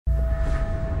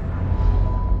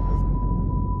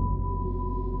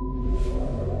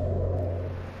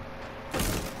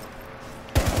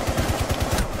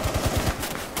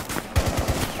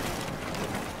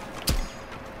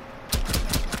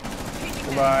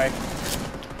Goodbye.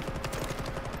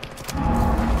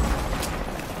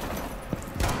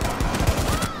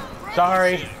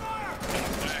 Sorry.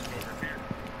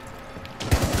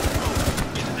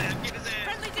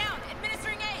 Friendly down.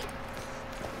 Administering aid.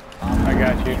 I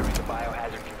got you.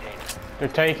 They're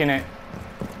taking it.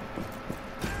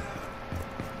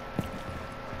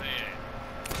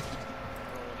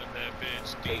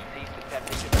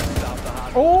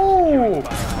 Oh!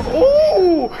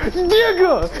 Oh!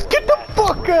 Nigga! Get the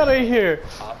fuck out of here!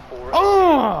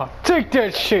 Take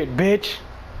that shit, bitch!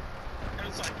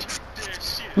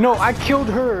 No, I killed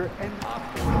her and...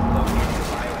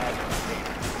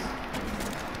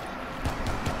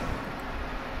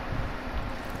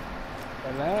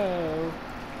 Hello?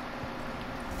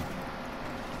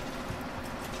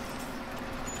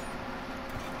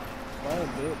 What a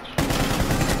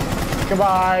bitch.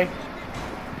 Goodbye.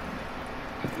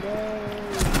 No.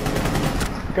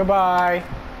 Goodbye.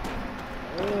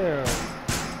 Ew.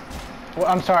 Well,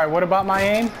 I'm sorry, what about my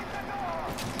aim?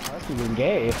 That's even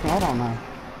gay. I don't know.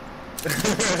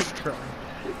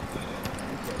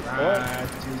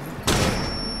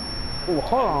 Oh,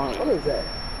 hold on. What is that?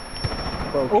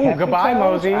 Oh, goodbye,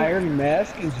 Mosey. Iron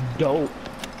Mask is dope.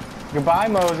 Goodbye,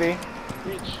 Mosey.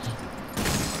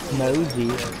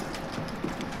 Mosey.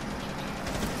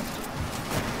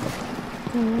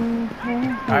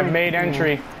 I've made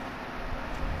entry.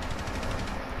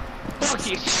 Fuck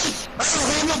you! I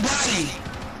don't have nobody!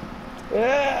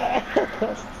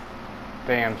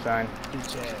 Damn, son.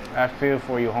 I feel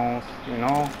for you, Holmes. You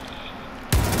know?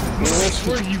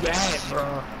 Where you at,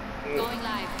 bro? Going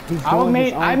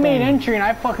live. I made entry and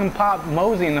I fucking popped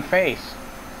Mosey in the face.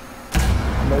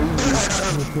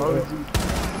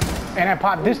 And I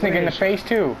popped this nigga in the face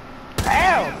too.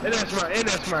 Ow! And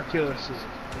that's my killer shit.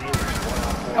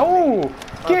 Oh!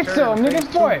 Get some, nigga,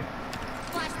 boy!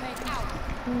 Flashbang out.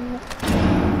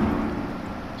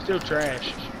 Still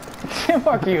trash.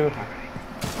 Fuck you.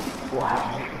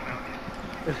 Wow.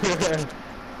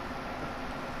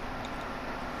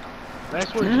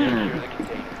 Last word is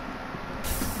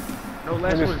no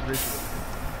last word is visual.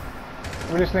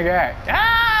 Where this nigga at?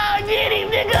 Ah! Get him,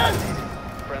 nigga!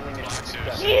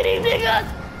 Get him, nigga!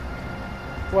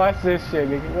 Watch this shit,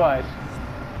 nigga. Watch.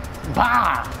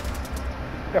 Bah!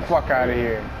 Get the fuck out of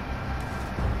here.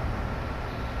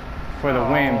 For the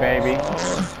win, baby.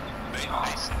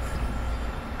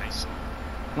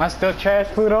 Am I still trash,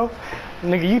 Pluto?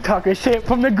 Nigga, you talking shit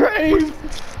from the grave!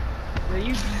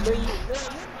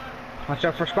 Watch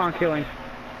out for spawn killing.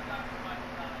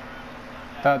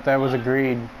 Thought that was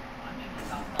agreed.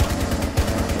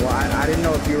 Well, I didn't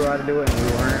know if you were allowed to do it and we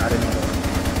weren't. I didn't know.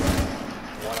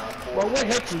 Well, what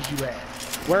hex was you at?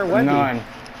 Where was None. he?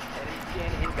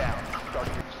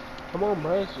 Come on,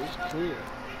 bro. It's clear.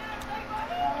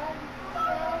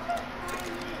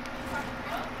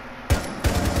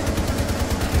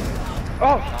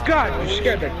 Oh, God, you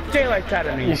scared the daylights out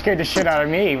of me. You scared the shit out of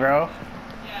me, bro.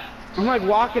 I'm like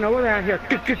walking over there here.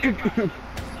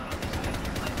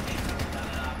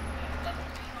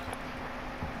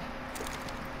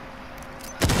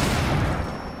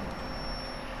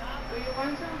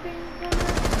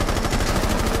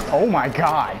 Oh my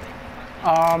god.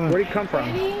 Where'd he come from?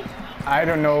 I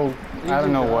don't know. I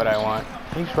don't know what I want.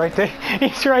 He's right there.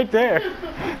 He's right there.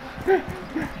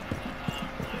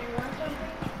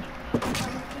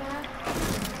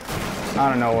 I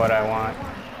don't know what I want.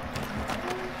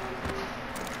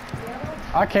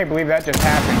 I can't believe that just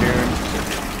happened,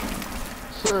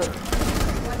 dude.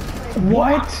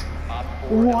 What?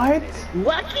 What?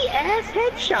 Lucky ass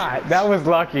headshot. That was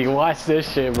lucky. Watch this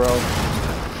shit, bro.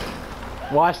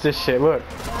 Watch this shit. Look.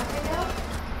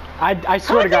 I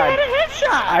swear to God. I had a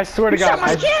headshot. I swear to God. Shot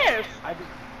my kiss.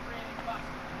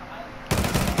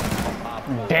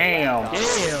 Damn.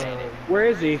 Damn. Where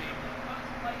is he?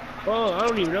 Oh, I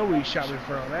don't even know where he shot me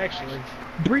from, actually.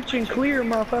 Breach and clear,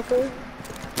 motherfucker.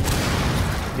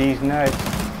 These nuts.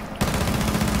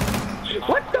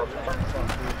 What the fuck?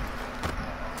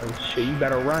 Oh shit, you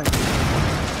better run.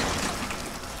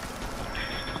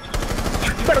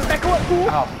 You better back up, fool.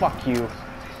 Oh, fuck you.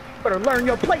 Better learn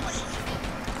your place.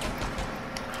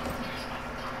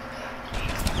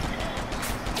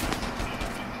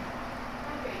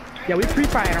 Yeah, we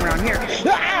pre-firing around here.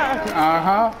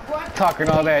 Uh-huh. Talking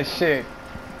all that shit.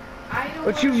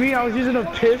 What you mean? I was using a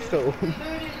pistol.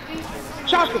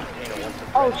 Shot him.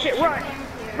 Oh shit, run!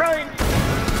 Run!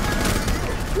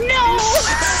 No!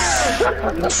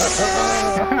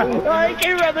 I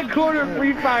came around the corner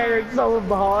pre-firing so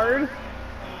hard.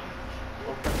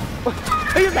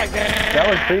 He was like, That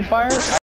was free fire?